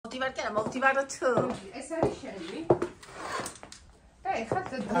მოვდივარ კი არა მოვდივარო თუ ეს არის შენი და ეხლა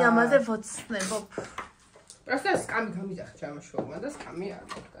ამაზე ვოცნებო просто სკამი გამიძახე ჩამაშოვმა და სკამი არ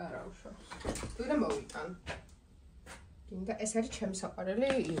მოგდა რა უშავს თუ რა მოვიტან გინდა ეს არის ჩემი საყვარელი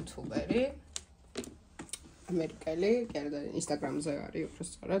იუთუბერი ამერიკელი კიდე ინსტაგრამზე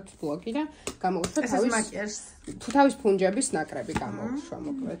არის უბრალოდ ბლოგი და გამოუშვა თავის ფუნჯების ნაკრები გამოუშვა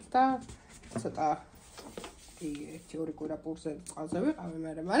მოკლედ და ცოტა ერთი კვირა პურზე წყალზე ვიყავი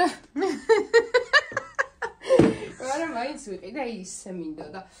მე მაგრამ მაინც ვიყიდა ისე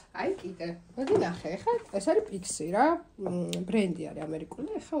მინდოდა აი კიდე მოდი ნახე ხა ეს არის პიქსი რა ბრენდი არის ამერიკული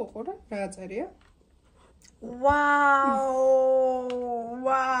ხა უყურე რა წერია ვაუ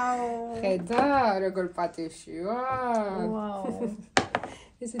ხედა როგორ პატივში ვაუ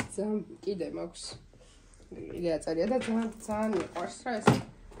ესეც კიდე მაქვს კიდე აწერია და ძალიან მიყვარს რა ეს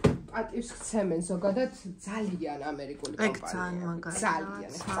პატივს ხცემენ ზოგადად ძალიან ამერიკული კომპანია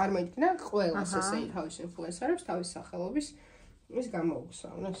ძალიან წარმოიდგინე ყველას ესე თავის ინფლუენსერებს თავის სახელობის ის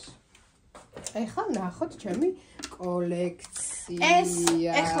გამოუგზავნეს ეხლა ნახოთ ჩემი კოლექცია ეს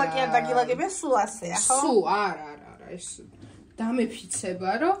ეხლა კი არ დაგილაგებია სულ ასეა ხო სულ არა ეს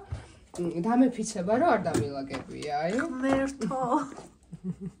დამეფიცება რომ არ დამილაგებია აი მერთო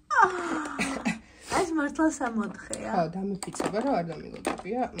ეს მართლა სამოთხეა ხო დამეფიცება რომ არ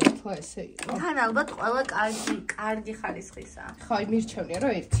დამილაგებია მართლა ესე იყო თან ალბათ ყველა კარგი ხარისხისა ხო მირჩევნია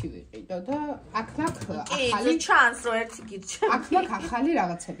რომ ერთი ვიყიდო და აქ ახალი ჩანს რომ ერთი გირჩევი აქ ახალი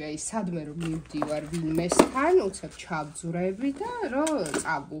რაღაცებია ის სადმე რომ მივდივარ ვინმესთან უცებ ჩავძვრები და რომ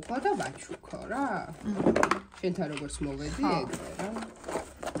წაბუხო და ვაჩუქო რა შენთან როგორც მოვედი ეგრე რა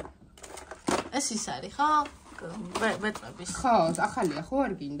ეს ის არის ხო მეტრების ხო ახალია ხო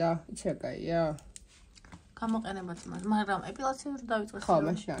არ გინდა იცი რა კაია გამოყენებაც მაგრამ ეპილაციას რო დავიწყე ხო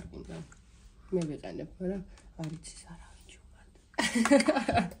მაშინ არ გინდა მე ვიყენებ მაგრამ არ იცის არავინ ჯუბად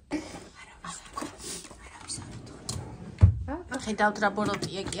ხედავთ რა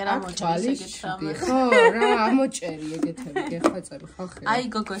ბოროტია კი არა მოჭერი ეგეთ რამე ხო რა ამოჭერი ეგეთები გეხვეწები ხალხი აი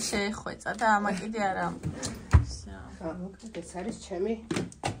გოგო შეეხვეწა და ამა კიდე არა ხო მოკლედ ეს არის ჩემი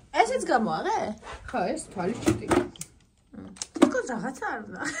ესეც გამოაღე ხო ეს თვალის ჩიტი თქო რაღაცა არ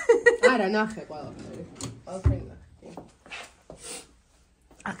ნახე არა ნახე ყველაფერი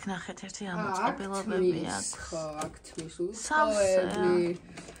აქ ნახეთ ერთი ამოწყობილობები აქვს ხო აქ თმის უსწრები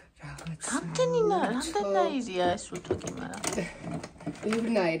რამდენიაირია ეს უთოგი მაგრამ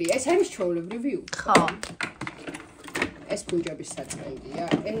ბევრნაირია ეს არის ჩვეულებრივი ხო ეს ფუნჯების საწმენდია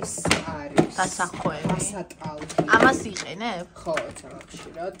ეს არის დასახვევი დასატალღი ამას იყენებ ხო ძალიან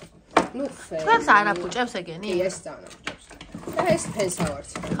ხშირად ნუ ფენს არ აფუჭებს ეგენი ეს ძალიან აფუჭებს და ეს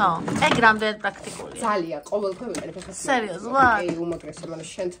ფენსავარც ხო ეგ რამდენად პრაქტიკულია ძალიან ყოველდღე ვიყენებ ახლა სერიოზულად ე უმაგრესა მაგრამ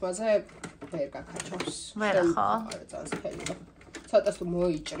შენ თმაზე ვერ გაკაჩავს ვერა ხო ძალიან სფერია ცოტას თუ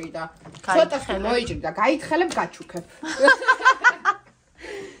მოიჭრი და ცოტას თუ მოიჭრი და გაითხელებ გაჩუქებ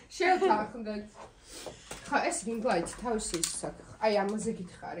შევთანხმდეთ ხა ეს რინგლაიტი თავისი აი ამაზე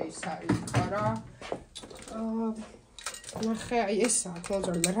გითხარი ის არის ხო რა ნახე აი ესაა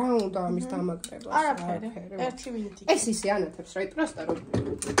თორემ რა უნდა ამის დამაკრებას არაფერი 1 მინუტი ეს ისე ანათებს რა პროსტა რომ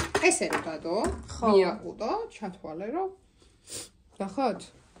ესე რო დადო მიაყუდო ჩათვალე რომ ნახოთ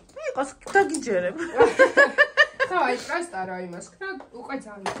იყოს დაგიჯერებ ხო აი პროსტა რა იმას ქნა უკვე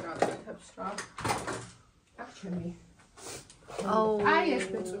ძალიან ტრაბეთებს რა აქ ჩემი აი ეს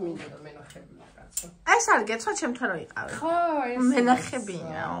მეწმინდა და მენახები ეს არ გეცვა ჩემთან რო იყავე ხო ეს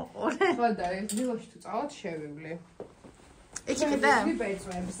მენახებია ოყურე ხო და ეს დილოში თუ წავალ შევივლი იქ კიდე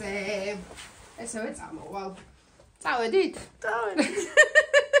ბეწვებზე ესევე წამოვალ წავედით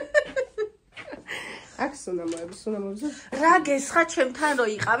აქ სუნამოებზე რა გესხა ჩემთან რო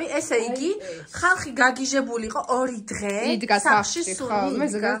იყავი ესე იგი ხალხი გაგიჟებული იყო 2 დღე სახლში ხო მე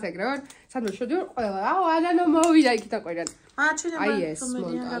ზოგადად ეგრე ვარ სადმე შევდივარ ყველა აუ ანანო მოვიდა იქ და ყვირან აი ეს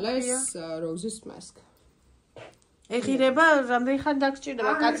მონტალეს როზის მასკ ეღირება რამდენი ხანი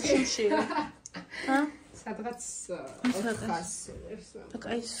დაგჭირდება კაცში ჰა სადღაც 400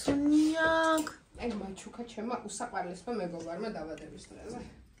 აი სუნიაკ აი მაჩუკა ჩემო უსაყვარლესმა მეგობარმა დაბადების დღეზე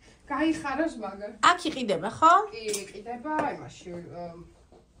გაიხაროს მაგარ აქ იყიდება ხო კი იყიდება აი მაშინ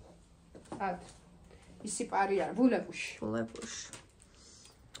ად ისი პარი არ ბულებუში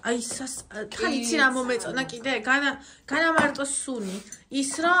აი თან იცი რა მომეწონა კიდე განამარტო სუნი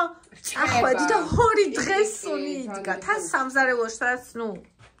ის რომ წახვედი და 2 დღე სუნი იდგა თან სამზარეულოში სადაც ნუ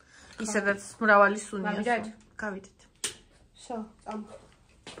ისედაც მრავალი სუნია გავიდეთ შო წამ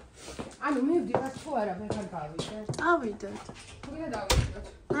ანუ მივდივარ თუ არა ვეღარ გავიდეთ ავიდეთ თუგია დავიდეთ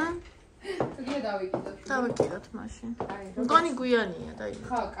თუგია დავიდეთ დავიდეთ მაშინ მგონი გვიანია და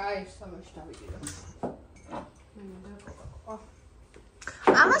ხო კაი სამაში დავიდეთ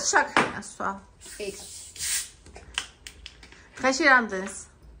ამას შაქრია სვა. დღეში რამდენს?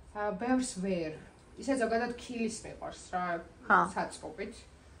 ბევრს ვერ. ისე ზოგადად ქილის მიყვარს რა, საწყობით.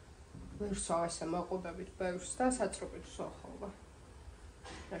 ვერს ასე მაყურებით ბევრს და საწყობით ვსახობა.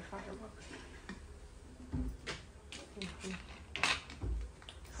 ეხლა რა მაქვს.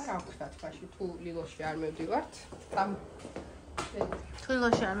 ხარა ვხდათ მაშინ თუ ლილოში არ მივდივართ.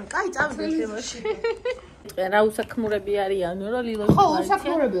 ლილოში არ კაი წავიდეთ ლილოში. რა უსაქმურები არიანო რა ლილოში. ხო,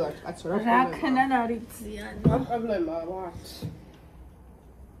 უსაქმურები ვართ კაცო რა. რა ქნან არიციან. რა პრობლემაა ვართ.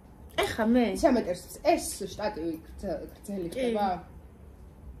 ეხა მე 3 მეტრს ეს შტატივი გრძელი ხდება.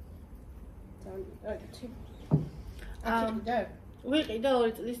 ვიყიდა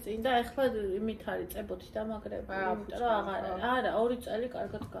 2 წლის წინ და ეხლა იმით არის წებოთი დამაგრებული, იმიტომ რომ არა 2 წელი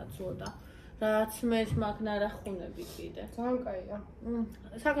კარგად გაწვოდა. რაც მე მაგ ნარახუნები კიდე. ძალიან კაია.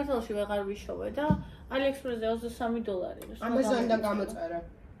 საქართველოში ვეღარ ვიშოვე და AliExpress-ზე $23. Amazon-დან გამოწერე.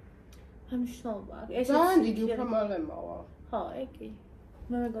 ამიშნობა. ეს ძალიან დიდი უფრო მალე მავა. ხო, ეკი.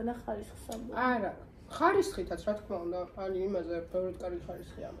 მე მეგონა ხარისხს ამბობ. არა, ხარისხითაც რა თქმა უნდა, აი იმაზე ბევრად კარგი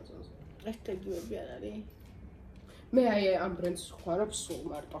ხარისხია Amazon-ზე. ეს ტეგიები არ არის. მე აი ამ ბრენდს ხوارობ სულ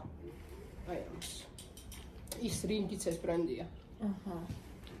მარტო. აი ამას. ის რინგიც ეს ბრენდია. აჰა.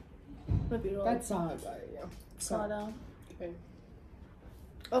 მე პირველად და ძალიან კაია. არა. კი.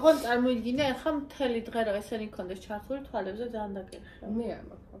 ოღონდ წარმოიდგინე, ახლა მთელი დღე რა ესენი კონდეს ჩართული თვალებზე ძალიან დაგერხე. მე არ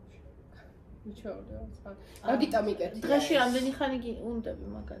მაქვს. მიჩვეოდა. როდიტა მიკეთე. დღეში რამდენი ხანი უნდები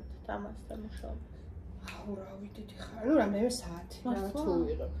მაგალითად ამასთან მუშაობას? აუ რა ვიცი ხარ. ნუ რამდენი საათი რა თუ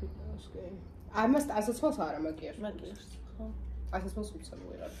ვიღებ ვიდეოს კი. ამას ასაცვალს არა მაგიარს. ხო. ასაცვალს უცებ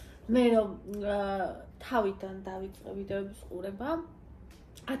ვიღებ. მე რომ თავიდან დავიწყე ვიდეოების ყურება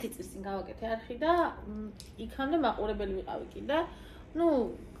 10 წლის წინ გავაკეთე არხი და იქამდე მაყურებელი ვიყავი კიდე. ნუ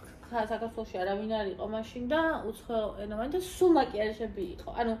საქართველოში არავინ არ იყო მაშინ და უცხოენოვანი და სულ მაკიაჟები იყო.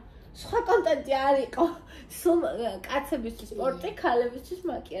 ანუ სხვა კონტენტი არ იყო. სულ კაცებისთვის სპორტი, ქალებისთვის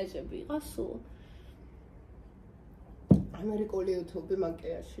მაკიაჟები იყო სულ. ამერიკული YouTube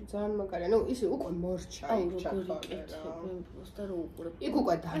მაკიაჟი ძალიან მაგარია. ნუ ისე უკვე მორჩა იქ ჩაქოლე რა. პროსტა რო უყურებ. იქ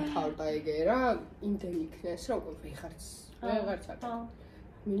უკვე დათავრდა ეგე რა, იმდენ იქნეს რა უკვე ვიღარც აკეთე.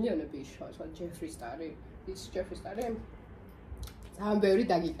 მილიონები იშოვა, ჯეფრი სტარი, ის ჯეფრი სტარი. ძალიან ბევრი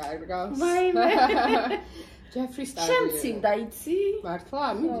დაგიკარგა. ვაიმე. ჯეფრი სტარი. შემცირდა იცი? მართლა,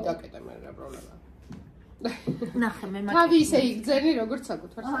 მიდი დაკეტე მე რა პრობლემაა. ნახე მე მაგ თავი ისე იგზენი როგორც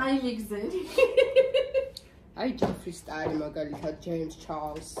საკუთარ. აი მიგზენი. აი ჯეფრი სტარი მაგალითად ჯეიმს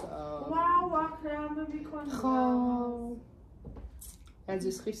ჩარლზ. ვაუ, აქ რამე მიქონია. ხო.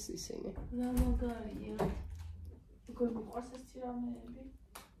 ეს ხის ისინი. რა მაგარია. როგორ მოყვარს ეს რამეები?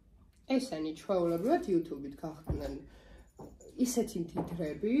 ესენი ჩვეულებრივად YouTube-ით გახდნენ ისეთი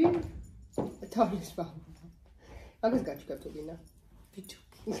მდიდრები თავის ბაბა. მაგას გაჩვენებთ უგინა. ბიჭო.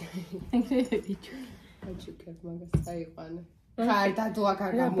 გაჩვენებთ მაგას წაიყვანე. ხარ დადუა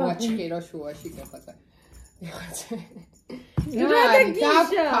კარგა მოაჩხირო შუაში გეხაცა.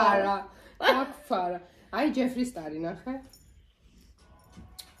 გაფარა. აი ჯეფრი სტარი ნახე.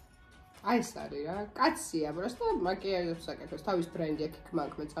 აი ეს არის რა, კაცია, просто მაკიაჟებს აკეთებს, თავის ბრენდი აქ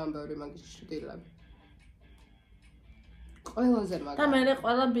მაგ მე ძალიან ბევრი მაგის შტილები. ყველაზე მაგარი. და მე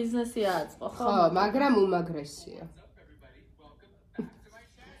ყველა ბიზნესი აწყო, ხო? ხო, მაგრამ უმაგრესია.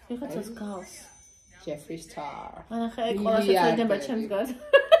 ეხაც გავს. ჯეფრი სტარ. ანახე, ყველას ეცედება ჩემს გარს.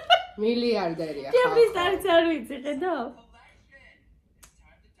 მილიარდერია ხა. ჯეფრი სტარიც არ ვიცი, ხედავ?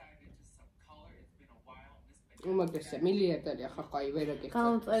 უმაგრესია, მილიარდერია ხა, აი ვერ აკეთებ.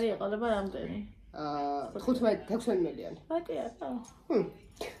 გამომწერი ეყოლება რამდენი? 15-16 მილიონი. ბატია, ხო.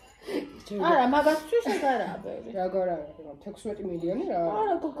 არა, მაგასთვის ეს არაა ბევრი. როგორ არა, 16 მილიონი რა.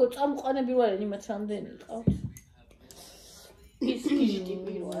 არა, გოგო, წამყვანები ვარენ იმათ რამდენი ყავს. ის კიშკი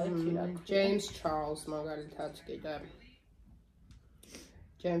პირველი რა. ჯეიმს ჩარლზ მაგალითად კიდე.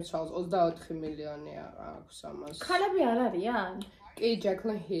 ჯეიმს ჩარლზ 24 მილიონი აქვს ამას. ქალები არ არიან? კი,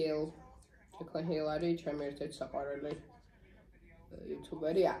 ჯეკლინ ჰილ. ჯეკლინ ჰილ არის ჩემი ერთ-ერთი საყვარელი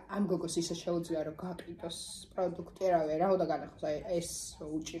YouTuberi. ამ გოგოს ისე შეუძლია რომ გაყიდოს პროდუქტი რავი, რა უნდა განახოს. აი ეს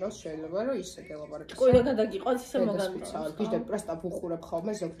უჭიროს შეიძლება რომ ისე გელაპარაკოს. ყველა გადაგიყვანს ისე მოგანწყობს. გიჟდა პროსტა ვუხურებ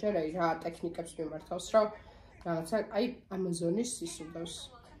ხოლმე ზოგჯერ აი რა ტექნიკებს მიმართავს რომ რაღაცა აი Amazon-ის ის უდავს.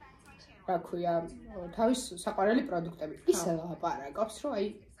 რა ქვია, თავის საყვარელი პროდუქტები. ისე ლაპარაკობს რომ აი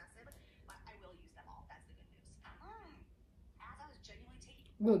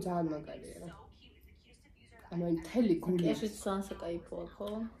ნუ ძალიან მაგარია რა. ანუ მთელი გულით. ესეც სანსაკაიფოა, ხო?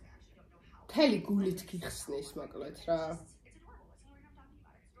 მთელი გულით გიხსნის მოკლედ რა.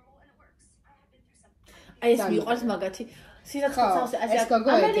 აი ეს მიყვარს მაგათი. სიცოცხლე ასე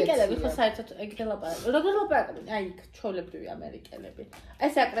ამერიკელები ხო საერთოდ ეგ ლაპარაკობენ. როგორ ლაპარაკობენ? აი იქ ჩოლებრივი ამერიკელები.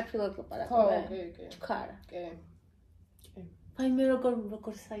 ეს აკრეფილად ლაპარაკობენ. კი. ხარა. კი. აი მე როგორ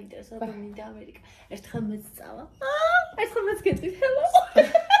საინტერესო როგორ მინდა ამერიკა. ერთხელ მეც წავა. ერთხელ მეც გეტყვით hello.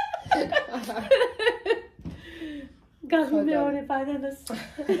 გამიმეორე ბანანას.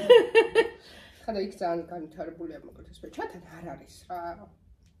 ხოდა იქ ძალიან განვითარებულია მოკლედ ეს ჩვენთან არ არის რა.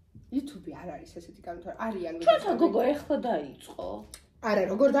 YouTube-ი არ არის ესეთი განვითარებული. არიან ჩვენთან გოგო ეხლა დაიწყო. არა,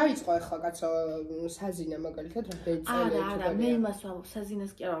 როგორ დაიწყო ეხლა კაცო საზინა მაგალითად რა დაიწყო. არა, მე იმას ვამბობ,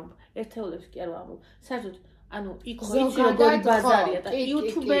 საზინას კი არ ვამბობ, ერთეულებს კი არ ვამბობ. საერთოდ ანუ იქ ხო იცი როგორი ბაზარია და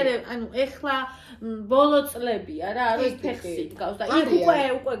YouTube-ერი, ანუ ეხლა ბოლო წლებია რა, არის ფეხსი გავს და იქ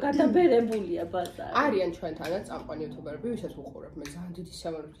უკვე გადაბერებულია ბაზარი. არიან ჩვენთანაც წამყვანი YouTuber-ები, ვისაც უყურებ, მე ძალიან დიდი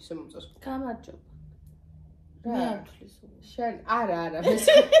სამართლის ისე მომწონს. გამარჯობა. რა თulis შენ არა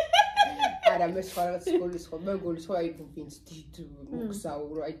არა მე სხვა რაღაც გულისხმობ მე გულისხმობ აი ვინც დიდ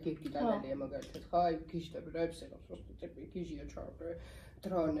მოგზაურო აი გიგიტალია მაგალითად ხო აი გიშტები რა ეფსენოს უბრალოდ ტიპი გიჟია ჩავყრე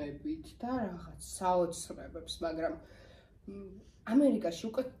დრონებით და რაღაც საოცრებებს მაგრამ ამერიკაში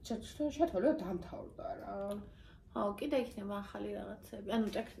უკვე შეთხოვა დამთავრდა რა ხო კიდე იქნება ახალი რაღაცები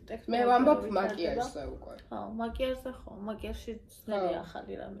ანუ ტექნიკა მე ვამბობ მაკიაჟზე უკვე ხო მაკიაჟზე ხო მაკიაჟში ძნელი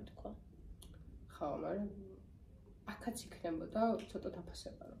ახალი რამე თქვა ხო მაგრამ აქაც იქნებოდა ცოტა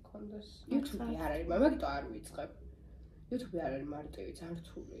დაფასება რა ქონდეს. YouTube-ი არ არის, მაგიტო არ ვიწყებ. YouTube-ი არ არის მარტივი, ძალიან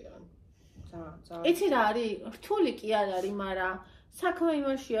რთულია. ძალიან. იცი რა არის? რთული კი არ არის, მაგრამ საქმე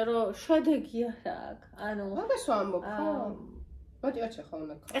იმაშია, რომ შედეგი არ აქვს. ანუ მაგას ვამბობ, ხო? мотивация ხო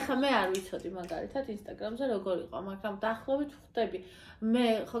უნდა. ეხლა მე არ ვიცოდი მაგალითად Instagram-ზე როგორ იყო, მაგრამ დაახლოებით ხვდები. მე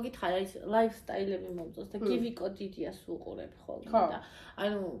ხო გითხარი ის ლაიფსტაილები მომწონს და Kvirike დიდიას უყურებ ხოლმე და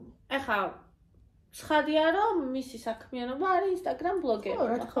ანუ ეხლა ცხადია რომ მისი საქმიანობა არის Instagram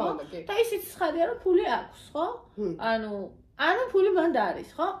ბლოგერი ხო? და ისიც ცხადია რომ ფული აქვს ხო? ანუ ფული მანდ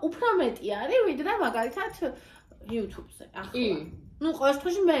არის ხო? უფრო მეტი არის ვიდრე მაგალითად YouTube-ზე. ახლა. ნუ ყოველ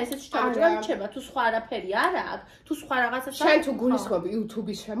შემთხვევაში მე ესეც შევაჭრა რჩება თუ სხვა არაფერი არ აქვს, თუ სხვა რაღაცა შენ თუ გულისხმობ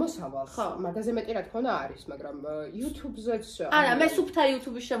YouTube-ის შემოსავალს, მაგაზე მეტი რა თქმა უნდა არის, მაგრამ YouTube-ზეც არა, მე სუფთა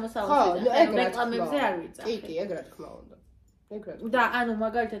YouTube-ის შემოსავალს ვიძახ, რეკლამებზე არ ვიძახ. კი, ეგ რა თქმა უნდა. ეგ რა. და ანუ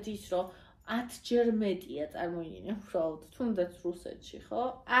მაგალითად ის რომ 10 ჯერ მეტია წარმოიდგინე უბრალოდ თუნდაც რუსეთში ხო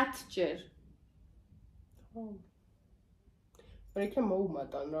 10 ჯერ ხო რეკლამ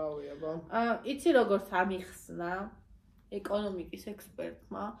მოუმატან რავი აბა იცი როგორც ამიხსნა ეკონომიკის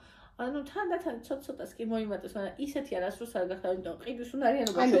ექსპერტმა ანუ თანდათან ცოტას კი მოიმატეს მაგრამ ისეთი არასდროს არ გახდა იმიტომ ყიდვის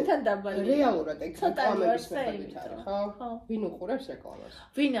უნარიანობა ჩვენთან დაბალია რეალურად ექონომიკის მიხედვით არის ხო ვინ უყურებს რეკლამას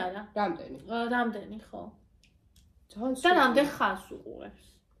ვინ არა რამდენი ხო და რამდენ ხანს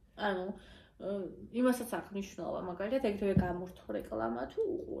უყურებს ანუ იმასაც აქვს მნიშვნელობა მაგალითად ეგრევე გამორთო რეკლამა თუ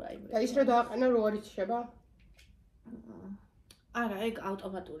უყურა იმ და ის რა დააყენა რო არ იცება არა ეგ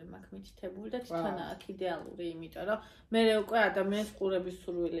ავტომატური მაქვს მითითებული და თვითონ აქ იდეალური იმიტომ რომ მე უკვე ადამიანის ყურების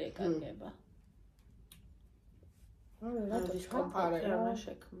სურვილი ეკარგება არა რატო ჩაყარე რა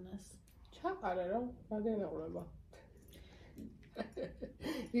შექმნას ჩაყარე რა რადგან ეყურება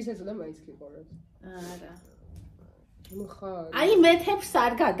ისაც და მაინც გიყურებს არა ხარ აი მეთებს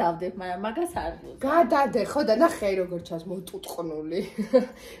არ გადავდებ მაგრამ მაგას არ ვუძ გადადე ხო და ნახე როგორ ჩანს მოტუტყნული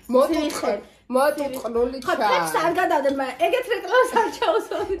მოტუტყნული ჩანს ხო თებს არ გადავდებ მაგრამ ეგეთ რეკლამას არ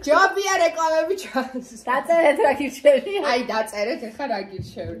ჩაუსვამთ ჯობია რეკლამები ჩანს დაწერეთ რა გირჩევია აი დაწერეთ ეხა რა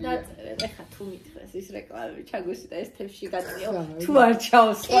გირჩევნია დაწერეთ ეხა თუ მითხრეს ის რეკლამები ჩაგუსი და ეს თებში გაწიო თუ არ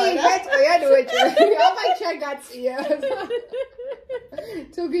ჩაუსვა კი მეტყვია ნუეჭვი აბა ჩაგაწია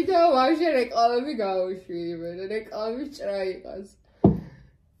თუ გიდო ვაჟე რეკლამები გავუშვი მე რეკლამები ჭრა იყავს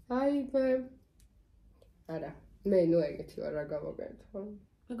აი მე არა მე ნუ ეგეთი ვარ რა გავაგეთ ხო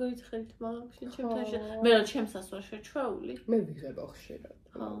მეგორი ცხელით მაგში ჩემთან მე რა ჩემსას ვარ შეჩვეული მე ვიღებო ხშირად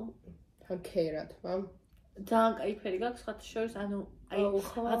ხო თან ქერად მამ ძალიან კაი ფერი გაქვს ხათ შორის ანუ აი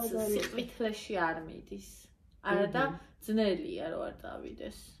სიყვითლეში არ მიდის არა და ძნელია რო არ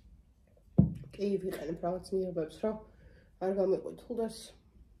დავიდეს კი ვიყენებ რაღაც ნიებებს რა არ გამიყვეთულდეს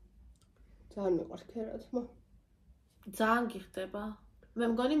ძალიან მიყვარს ქერათმა ძალიან გიხდება მე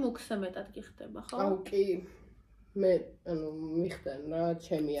მგონი მუქსე მეტად გიხდება ხო აუ კი მე ანუ მიხდენ რა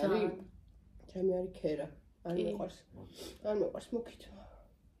ჩემი არის ქერა არ მიყვარს მუქით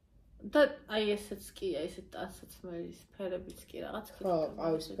და აი ესეც კი აი ესეთ ტანსაც მერის ფერებიც კი რაღაც ხო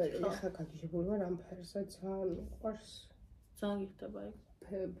ყავისფერი ხა გაგიჟებული ვარ ამ ფერზე ძალიან მიყვარს ძალიან გიხდება ეგ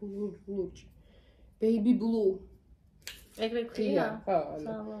ბლუჭი baby blue ეგრე ქვია? ხო,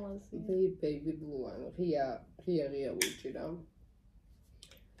 baby blue ანუ ღია ლუჭი რა.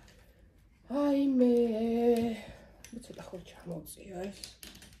 აი მე ცოტა ხო ჩამოწია ეს.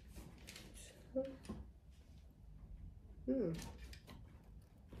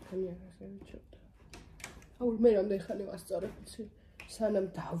 აუ მე რამდენი ხანი ვასწორებ იცი სანამ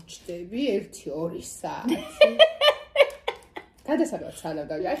დავჭდები 1-2 საათი გადასაკუთრებით სანამ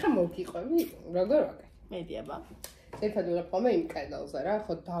დავჭდები აი ხა მოგიყვები როგორ ვაკეთე მედიაბა ერთად ვიღებ ხოლმე იმ კედელზე რა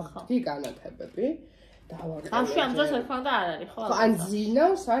ხო დავდგი განათებები დავარგე ამ დროს ერთხელ და არ არის ხო ან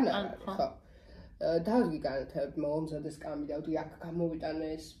ზინავს ან არ არის ხო დავდგი განათებები მომზადეს კამი დავდგი აქ გამოვიტანე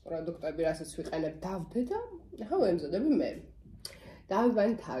ეს პროდუქტები რასაც ვიყენებ დავდე და ახლა ვემზადები მე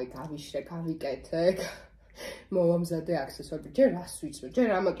დავიბანი თავი გავიშრე გავიკეთე მომამზადე აქსესუარები ჯერ რას ვიცო ჯერ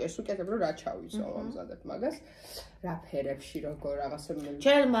რა მაკიაჟს ვიკეთებ რომ რა ჩავიცო მომამზადებ მაგას რა ფერებში როგორ რაღაცები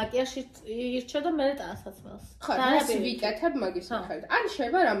ჯერ მაკიაჟი ირჩე და მე ტანსაცმელს ხო რას ვიკეთებ მაგის მიხედვით ან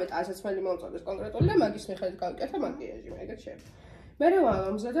შეიძლება რამე ტანსაცმელი მომწონდეს კონკრეტული და მაგის მიხედვით გავიკეთე მაკიაჟი ეგეთ შეიძლება მე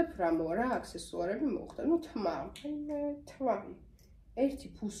ვამზადებ რა აქსესუარები მოხდა ნუ თმა თმა ერთი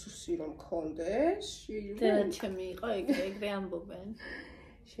ფუსუსი რომ მქონდეს და ჩემი იყო ეგრე ამბობენ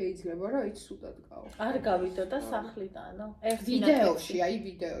შეიძლება რომ იცი სუდად გავა. არ გავიდო და სახლიდანო. ვიდეოში, აი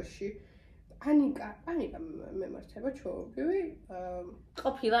ვიდეოში. ანიკა მემართება ჩვეულებრივი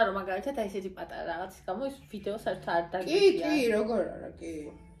ყოფილა რომ მაგალითად აი ესეთი პატარა რაღაცის გამო ის ვიდეო საერთოდ არ დაგიგია. კი, როგორ არა, კი.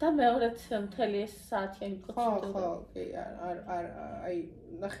 და მეორეც მთელი ეს საათიანი პროცედურა. ხო, კი, არ აი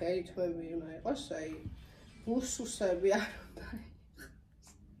ნახე, აი თმები უნდა იყოს, აი უსუსები არ უნდა იყოს.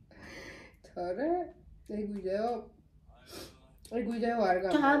 თორე ეგ ვიდეო არ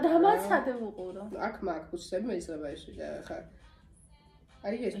გამო. დამაცადე ვუყურო. აქ მაგ უსუსები მეცდება ეს ვიდეო ხა.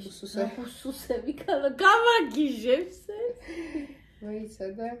 აი ეს უსუსები გამაგიჟებს ეს.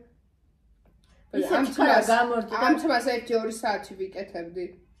 მეცადა. ამ თმას 1-2 საათი ვიკეთებდი.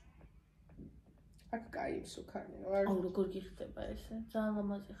 აქ კაი მსუქანი ვარ. აუ როგორ გიხდება ესე? ძალიან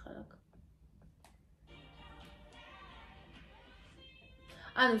ლამაზი ხარ აქ.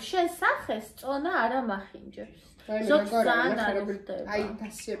 ანუ შენ სახეს წონა არ ამახინჯებს. აი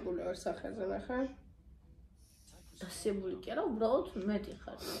დასიებული ვარ სახეზე ნახე. დასიებული კი არა, უბრალოდ მეტი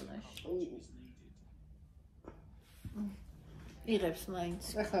ხარ წონაში. იღებს მაინც.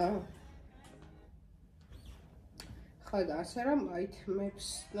 ხა და ასე რომ აი თმებს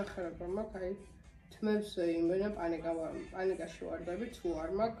ნახე როგორ მაქვს აი თმებს იმენა პანიკაში ვარდები თუ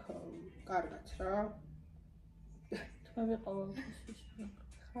არ მაქვს კარგად რა. თმები ყოველთვის ის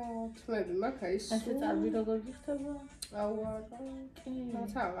ხო, თმები მაქვს აი ეს. ასე წარბი როგორ გიხდება? აუ არა. კი.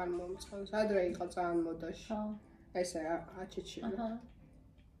 რაცა აღარ მომწონს. ადრე იყო ძალიან მოდაში. ხო. აი ესე აჩეჩილი. აჰა.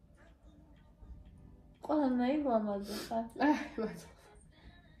 ყველანაირ ლამაზი ხარ. მადლობა.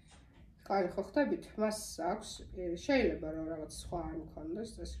 კაი ხო ხდებით? მას აქვს შეიძლება რომ რაღაც სხვა არ მქონდეს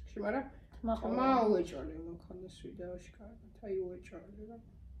წესრიგში, მაგრამ თმა უეჭველი მქონდეს ვიდეოში კარგად. აი უეჭველი რა.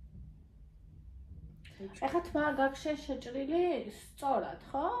 ეხლა თმა გაქვს შეჭრილი სწორად,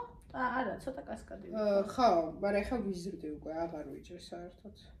 ხო? არა, ცოტა კასკადი. ხო, მაგრამ ეხლა ვიზრდი უკვე, აღარ ვიჭრე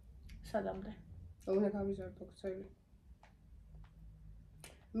საერთოდ. სადამდე? უნდა გავიზარდო გწელი.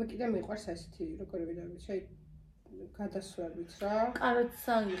 მე კიდე მიყვარს ესეთი როგორი ვიდეოები, შეი გადასვლებით რა. კაროც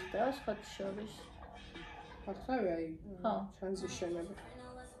სანგიხდა სხვა შორის. ახლა აი ტრანზიშენები.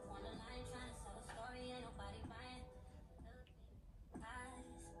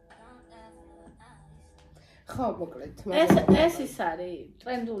 ხო, მოკლედ. ეს ის არის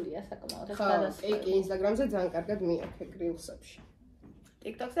ტრენდულია საკმაოდ ეს გადასვლა. კი, ინსტაგრამზე ძალიან კარგად მიაქე გრილსებში.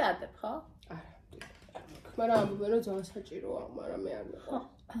 TikTok-ზე ადებ, ხო? არა, მაგრამ ამბობენ რომ ძალიან საჭიროა, მაგრამ მე არ მეყვა.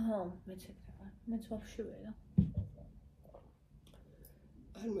 აჰა, მეც ეგრე ვარ. მეც ვაფშე ვერა.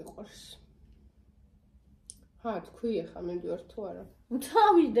 არ მეყვარს. თქვი ახლა მივიდივარ თუ არა?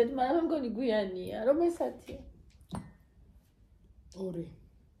 დავიდეთ, მაგრამ მგონი გვიანია, რომ ესათია. 2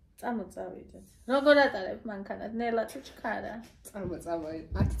 წამოწავიდეთ. როგორ ატარებ მანქანად? ნელა თუ ჩქარა? წამოწავა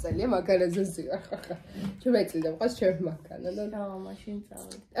 10 წელია მაგარაზე ზიგარ ხახა. ჩემეწილი და მყავს ჩემ მანქანა და მაშინ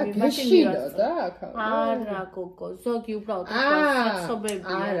წავიდე. მაშინო და აქა. არა გოგო, ზოგი უბრალოდ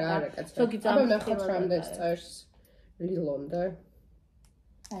საქმეებია. არა, კაცო. ზოგი წამოწავდა წერს ლილონდა.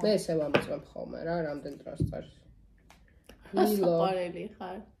 მე ესე ვამოწმებ ხოლმე რა, რამდენ დროს წერს. ლილო. საპარელი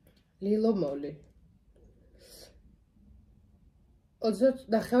ხარ. ლილო მოლი.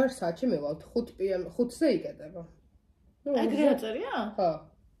 29 საათში მევალ 5 PM 5-ზე იკეთება. ეგრე აწერია? ხო.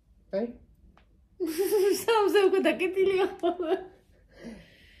 აი. 3-ზე უკვე დაკეტილია ხოლმე.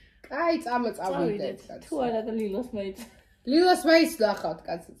 კაი, წამოწავიდეთ. თუ არა და ლილოს მეიც. ლილოს მეიც ნახავთ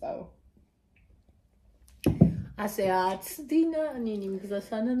კაცო წავა. ასე აცდინა ნინი მგზას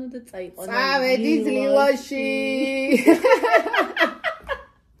ანანო და წაიყვანა. წავედით ლილოში.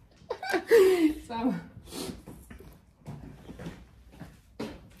 წავა.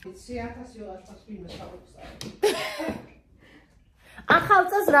 ახალ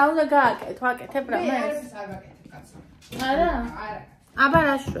წელს რა უნდა გააკეთო? აკეთებ რა მე? არ ვაკეთებ კაცო. არა? აბა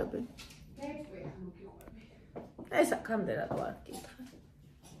რა შვები? ეს აქამდე რატო არ გკითხე?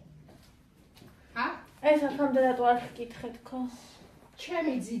 ეს აქამდე რატო არ გკითხე თქო?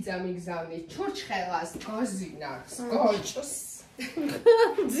 ჩემი ძიძა მიგზავნი ჩურჩხელას გოზინახს გოჭს.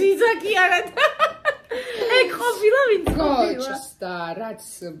 ძიძა კი არა და ეგ ყოფილა ვინც გოჭს და რაც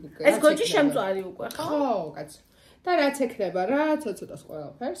ეს გოჭი შემწვარი უკვე ხო? ხო, კაცო. და რაც ეკნება რა, ცოტას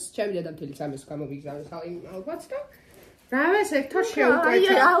ყველაფერს. ჩემი დედამთილის ამის გამომიგზავნეს ალბათ და რავეს ერთო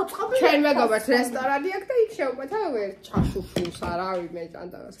შეუკვეთა. ჩვენ მეგობარს რესტორანი აქვს და იქ შეუკვეთა ვერ ჩაშუშულს არავი მე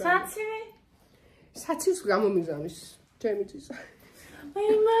ჭანდავს. საცივი? საცივს გამომიგზავნის ჩემი ძიძა.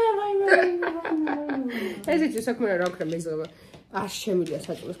 ეს ის საქმე რა ვქნა მეზობა. არ შემიძლია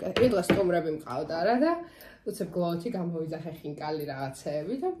საჭმელს. ედლა სტომრები მყავდა რა და უცებ გლოვთი გამოვიძახე ხინკალი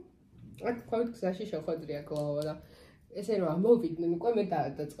რაღაცეები და აქ ყოველ გზაში შეხვედრია გლოვო და ესე რომ ამოვიდნენ უკვე მე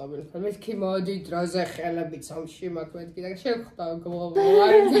დაწყობილი ხომ ეს კი მოდი დროზე ხელები წამში მაქვს და შევხვდა გლოვო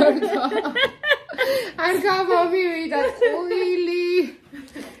არ გამომივიდა ყუილი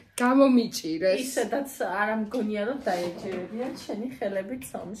გამომიჭირეს ისედაც არ ამგონია რომ დაეჯერებიან შენი ხელები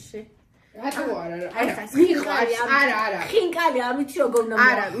წამში რატო არა მიყვარს არა ხინკალი ამით როგორ უნდა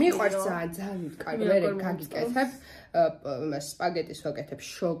არა მიყვარს ძალიან კარგი მე გაგიკეთებ სპაგეტის ვაკეთებ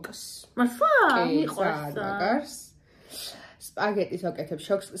შოკს მაშა მიყვარს მაგარს სპაგეტის ვაკეთებ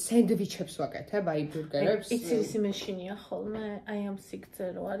შოკს სენდვიჩებს ვაკეთებ აი ბურგერებს იცი მეშინია ხოლმე აი ამ სიგძე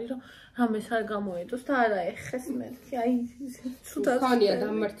რო არის რომ რამეს არ გამოედოს და არა ეხეს მეთქი აი ცუდად ხანია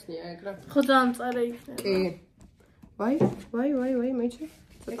დამართნია ეგ რა ხო ძალიან მწარე იქნება კი ვაი მეჩი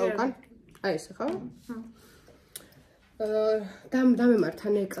ცოტა უკან აი ესე ხო?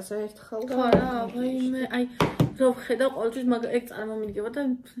 დამემართა ნეკაზე ერთხელ და ხო რა, ვაიმე, აი რო ვხედავ ყოველთვის მაგრამ ეგ წარმომიდგება და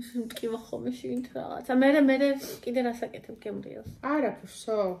მტკივა ხოლმე შიგნით რაღაცა. მე კიდე რასაკეთებ გემრიელს?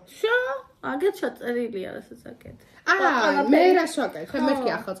 არაფერსო. შო? აგერ ჩაწერილია რასაც აკეთებ. მე რას ვაკეთებ? მეთქი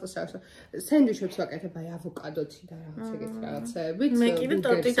ახალწელს აქვს. სენდვიჩებს ვაკეთებ აი ავოკადოთი და რაღაც ეგეთ რაღაცეებით. მე კიდე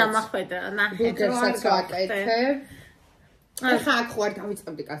ტორტი დამახვედრა, ნახე რო არ ვაკეთებ. ახლა აქ ხوار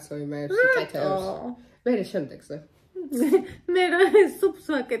დავიწყებდი კაცო იმებს ვიკეთებს. მე შემდეგზე. მე რა სუპს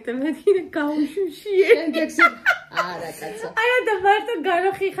ვაკეთებ, მე კიდე გაუშუშიე. შემდეგზე არა კაცო. არა და მარტო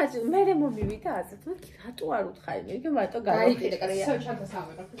გაროხი ხაჭი. მე მომივიდა ასეთ. მე რატო არ უთხარი? მე მარტო გაროხი. აი კიდე კაცო ჩანთას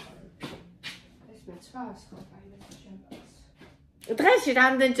ავიღებ. ეს მეცვას ხო აი შემდეგს. დღეში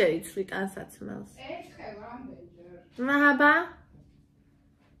რამდენჯერ იცვლი ტანსაცმელს? ერთხელ რამდენჯერ. მააბა.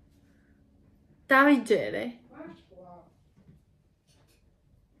 დავიჯერე.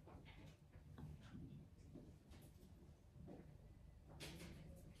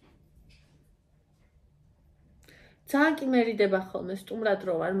 ძალიან კი მერიდება ხოლმე სტუმრად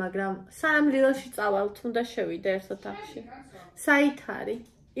რო ვარ, მაგრამ სანამ ლილოში წავალ, თუნდა შევიდე ერთ ოთახში. საით არის?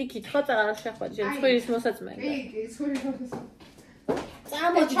 იქით ხო წაღარ შეხვედი, შენ ცხვირის მოსაწმენდა. კი, ცხვირის მოსაწმენდა.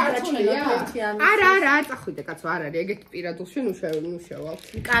 წამოდი გაჩვენოთ ამის. არა, არ წახვიდე კაცო, არ არის, ეგეთ პირადულში ნუ შევალ.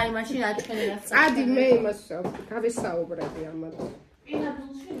 კაი, მაშინ აჩვენე რა. წადი მე იმას გავესაუბრები ამათ.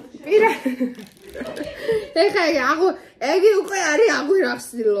 პირადულში ეხა ეგი უკვე არის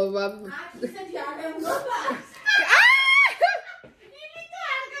აღვირახსნილობა. ისეთი აღემგობა.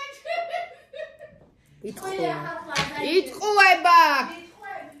 იტყუება.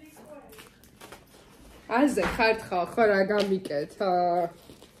 აზე ხართხა ხო რა გამიკეთა.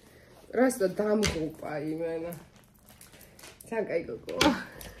 რასტა დამღუპა იმენა. ძალიან კაი გოგოა.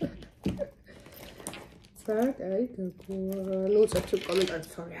 ძალიან კაი გოგოა. ნუ წეთრ კომენტარს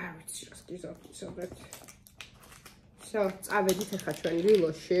თორე არ ვიცი რა გიზავთ. всё, წავედით ახლა ჩვენ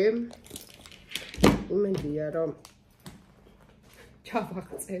ლილოში. იმედია რომ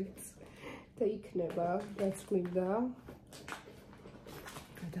ჩავახცევთ. და იქნება რაც გვინდა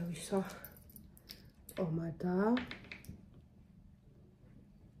გადავისვა ტომატა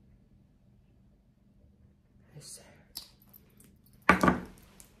ესე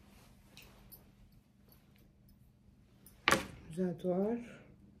ზადვარ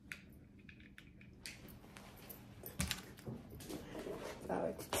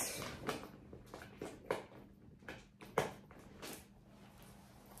დავეთით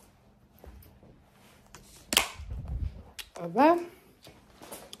აბა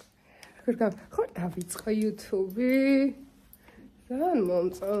ხო დავიწყო YouTube-ი ძალიან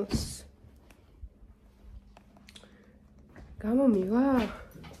მომწონს გამომივა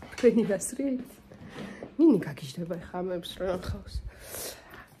თქვენი დასრით ნინი გაგიჟდება ხა ამებს რა ნახავს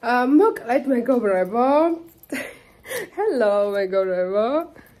მოკლედ მეგობრებო hello მეგობრებო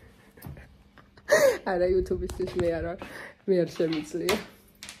არა YouTube-ისთვის მე არ შემიძლია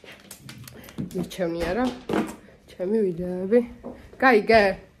მიჩემნი არა ჩემი ვიდეოები გაიგე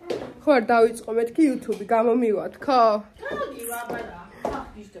ხო არ დავიწყო მეთქი YouTube-ი გამომივად ხო? გამოდივა აბარა. ახ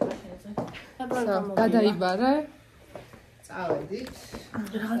გიჟდება შენზე. გადაიბარე. წავედით.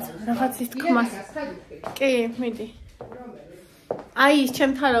 რაღაცის თქმას. კი, მიდი. აი ის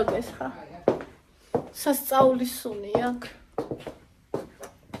ჩემთან როგეს ხა. სასწაულის სუნი აქ.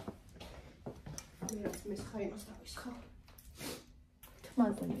 მის ხაიმას დავისხა.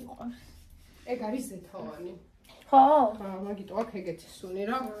 თმაზე მიყვარს. ეგ არის ზეთოვანი. ხო? ხა, მაგიტო აქ ეგეთი სუნი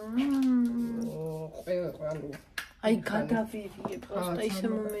რა. ანუ აი გადავირიე პროსტა ისე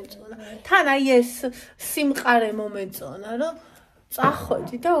მომეწონა. თან აი ეს სიმყარე მომეწონა, რომ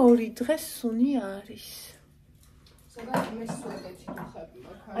წახვედი და 2 დღე სუნი არის. ზოგადად მე სულეთში ხარ.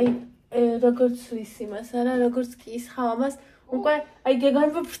 აი როგორც ის იმას არა, როგორც კი ის ხავამას, უკვე აი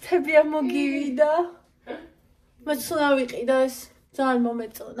გეგანბა ფრთები ამოგივიდა. მეც უნდა ვიყიდო ეს, ძალიან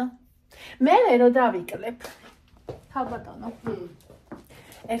მომეწონა. მე რო დავიკლებ. თავბატონო.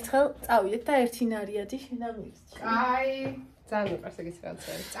 ერთხელ წავიდეთ და ერთი ნარიადი შენამირჩი. აი, ძალიან მიყვარს ეგეც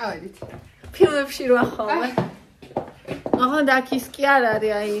რაღაცა. წავედით. ფილმებში რო ახავე. აჰა, და ის კი არ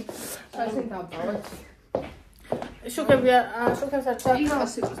არის აი. ასე დავწავოთ. შუქებს არ ჩა.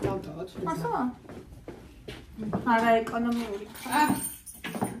 იმას იყოს დავწავოთ. ახლა. არა ეკონომიური.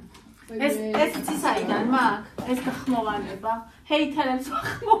 ეს ცისაიდან მაგ, ეს გახმოვანება. ჰეითერებს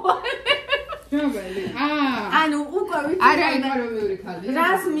ხმოვანება. რომელი? ანუ უკვე ვიცი. არა ეკონომიური ხალხი.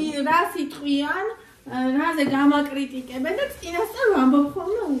 რას იტყვიან, რაზე გამაკრიტიკებენ და წინასწარ ვამბობ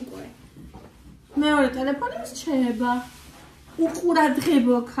ხოლმე უკვე. მეორე ტელეფონი რჩება.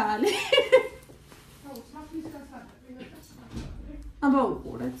 უყურადღებო ხალი. აბა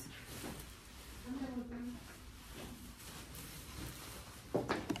უყურეთ.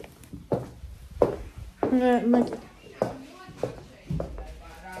 მე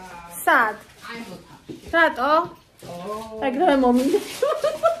სად? რატო? ეგრევე მომინდა.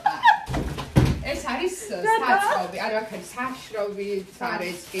 ეს არის საწყობი, არა აქ არის საშრობი,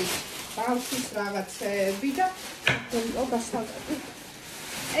 სარესკი, ბავშვის რაღაცები და გასაგები.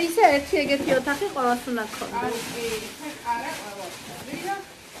 ისე ერთი ეგეთი ოთახი ყოველს უნდა გქონდეს. კი, არა ყოველს.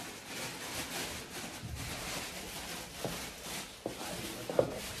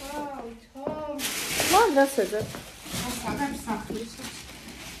 მან დასეძებ. ასაგებ სახლის.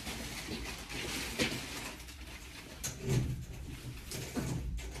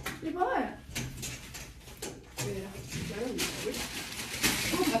 იბავე?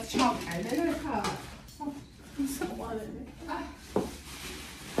 Wat chop en dan ga. Zo mooi.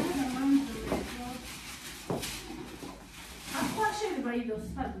 Achwa shel baydo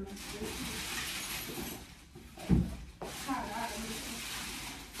sad mas.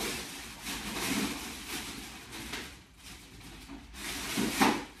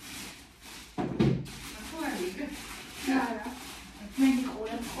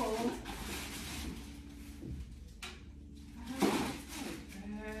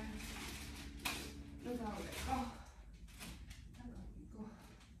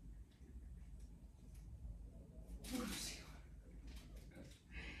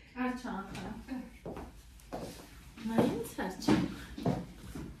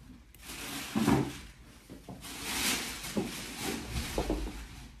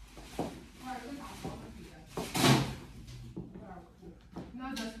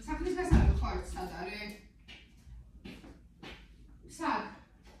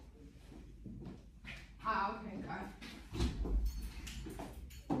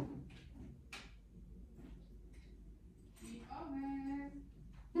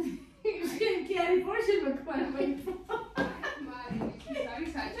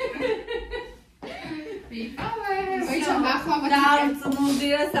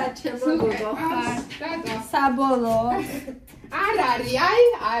 საბოლო არ არის, აი,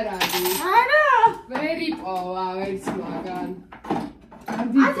 არ არის. არა, ვერი პოვა, ვერც მაგან.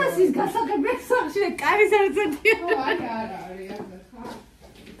 1000-ის გასაგებია სახში, კარის ერთადია. ხო, არა არის, ახლა.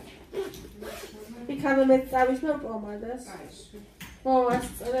 იქამდე მე წავისმევ პომადას. კაი.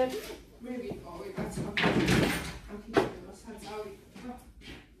 მოვასწრებ. მე ვიპოვე, კაცო. აქ საწავი.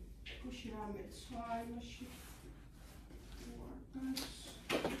 გუში რამე ცვა იმაში.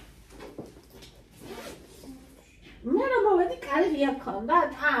 მე რომ მოვედი კარია გქონდა,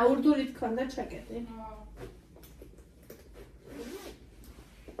 ურდულით გქონდა ჩაკეტი.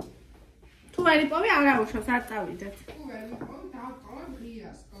 თუ ვერ იპოვე, არა უშავს, არ წავიდეთ. თუ ვერ იპოვე, დავწავე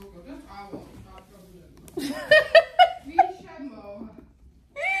ღიას, კოკო და წავალ, პრობლემა. ვიშემო.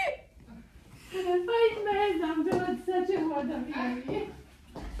 აი მე ნამდვილად საჭირო ადამიანია.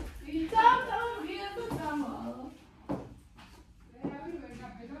 დავწავე ღია და წავალ.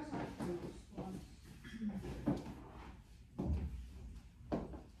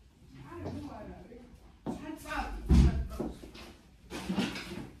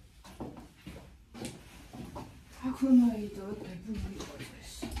 იქნაიდა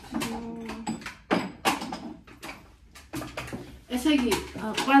დებულიყოს. ესე იგი,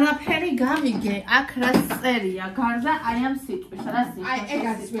 ყველაფერი გავიგე, აქ რაც წერია, გარდა აი ამ სიტყვის, რა სიტყვა. აი, ეგ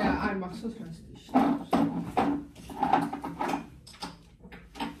არის მე არ მახსოვს რა სიტყვა.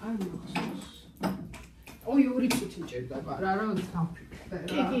 არ მახსოვს. ოი, ორი წუთი მჭირდება რა დავფიქრე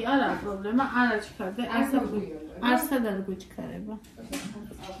რა. კი, არა პრობლემა, არ აჩქარდე, არსად არ გვიჩქარება.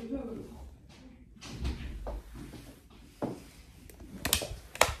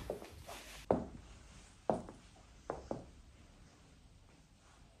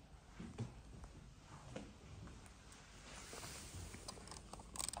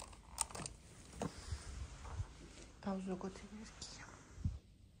 დავზოგოთ ენერგია.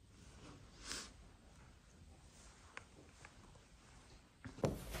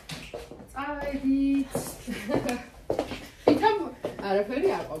 წავედით. ვითომ არაფერი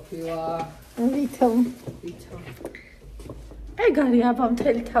არ ყოფილა. ვითომ. ეგ არის აბა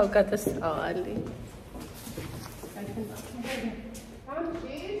მთელი თავგადასავალი.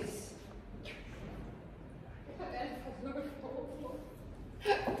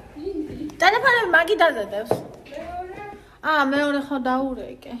 ტელეფონი მაგი დაზადებს. მეორე ხო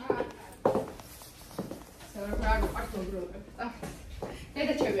დაურეკე. სერვერად პარტოგროვებ.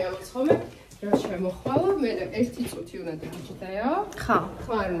 ედა ჩემი ამოცხომე, რა შემოხვალა, მე 1 წუთი უნდა დაჭდაო. ხა.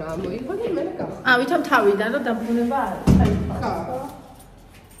 ხარ უნდა მოიხოდე, მე გავხ. ვითომ თავიდან რომ დაბრუნება არ არის. ხა.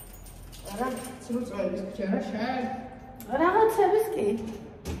 არა, ცრუწოების გჯერა შენ. რაღაცების კი.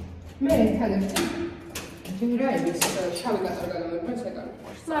 მე თანხმობ. ჯერაების შავი კატარგანამერბა შეგანო.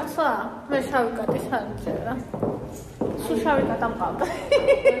 მართლა? მე შავი კატის არ მჯერა. სულ შავი კატა მყავდა.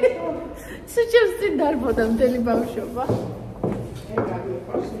 სულ ჩემს წინ დარბოდა მთელი ბავშვობა. ეგ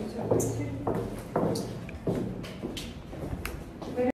არის